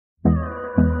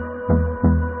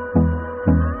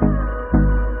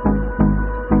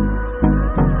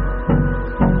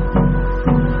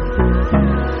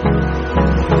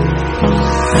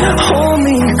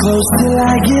close till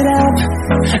I get up.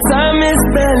 Time is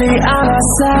barely on our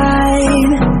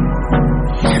side.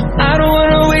 I don't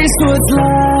wanna waste what's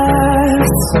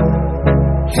left.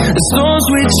 The storms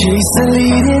we chase are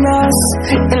leading us,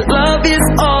 and love is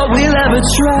all we'll ever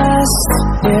trust.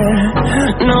 Yeah,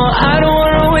 no, I don't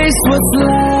wanna waste what's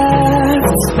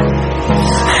left.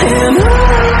 And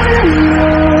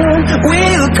on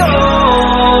we'll go,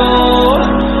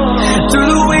 through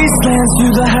the wastelands,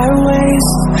 through the highways,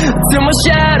 till my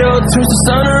shadow turns to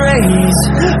sun rays.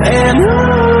 And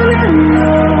on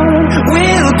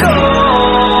we'll go,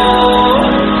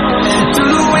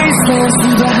 through the wastelands,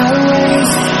 through the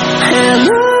highways, and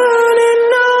on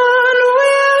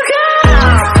we'll go.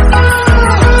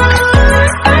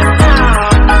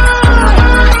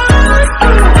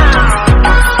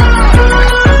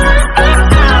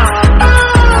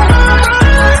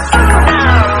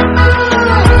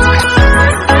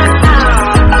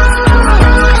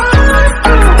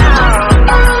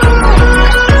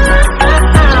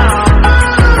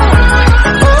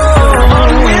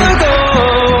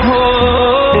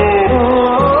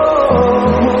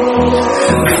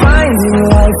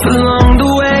 Along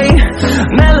the way,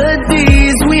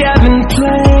 melodies we haven't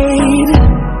played.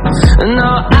 No,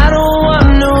 I don't want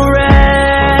no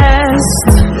rest.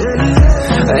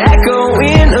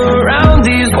 Echoing around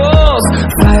these walls,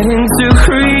 fighting to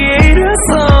create a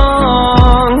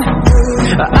song.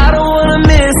 I don't wanna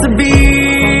miss a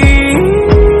beat.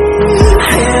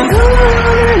 And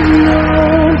on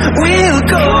we'll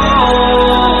go,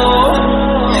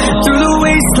 through the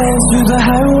wastelands, through the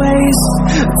highways,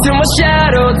 till my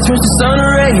shadow turns to sun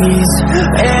rays.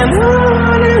 And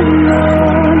on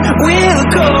we'll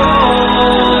go,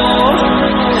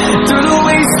 through the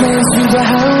wastelands, through the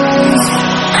highways,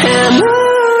 and on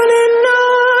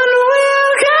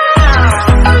we'll go.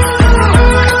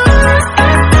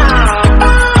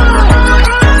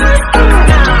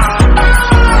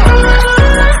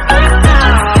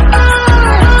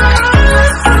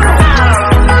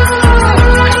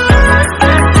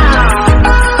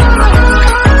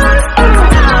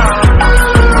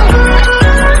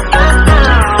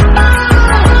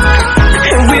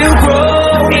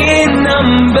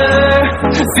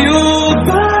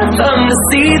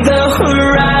 See the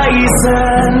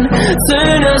horizon,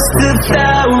 turn us to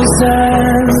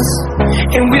thousands,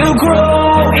 and we'll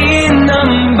grow in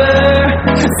number.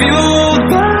 Fueled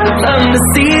by them to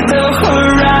see the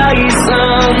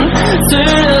horizon,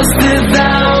 turn us to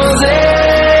thousands.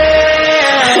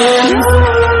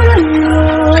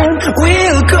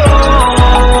 We'll go,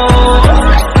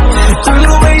 through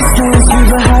the wastelands, through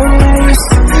the highways,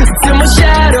 till my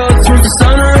shadow turns to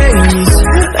sun rays.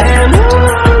 And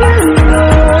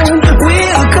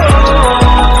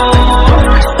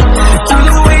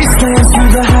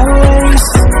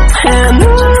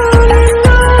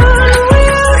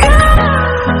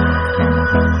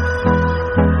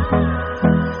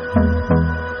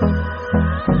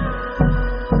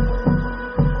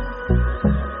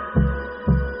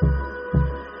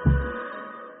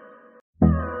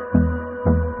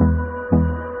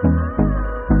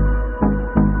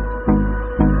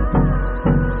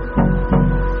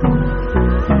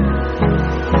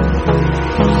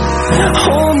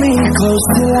hold me close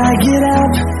till I get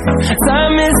up.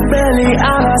 Time is barely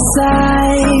on our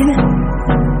side.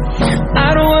 I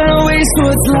don't wanna waste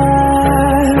what's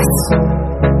left.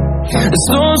 The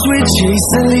storms we chase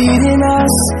are leading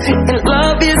us, and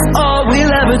love is all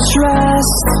we'll ever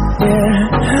trust. Yeah,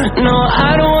 no,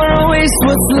 I don't wanna waste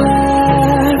what's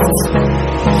left.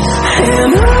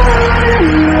 And on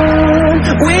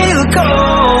we'll go,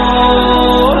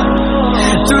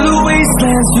 through the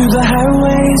wastelands, through the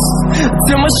highways,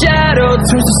 till my shadow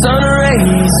turns to sun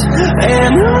rays.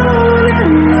 And on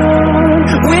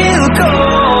we'll go,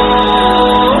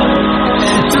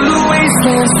 through the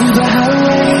wastelands, through the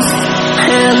highways,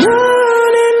 and on.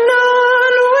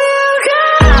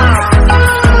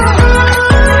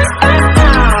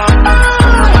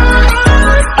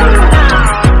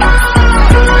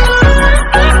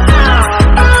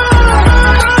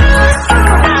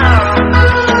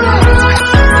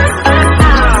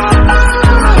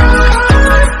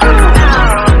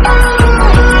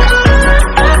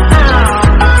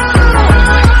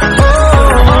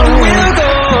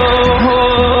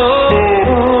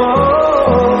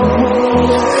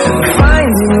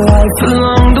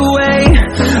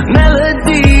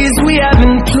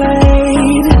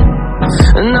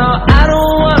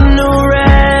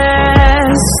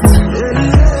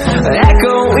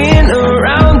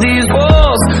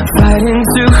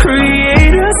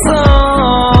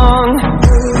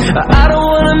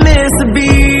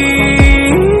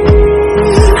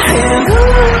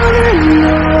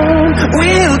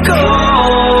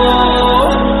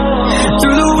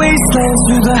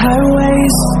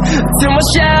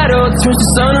 turns to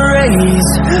sun rays,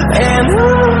 and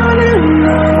on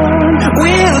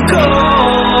we'll go,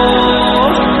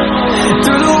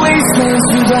 through the wastelands,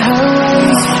 through the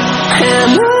highways,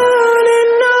 and on.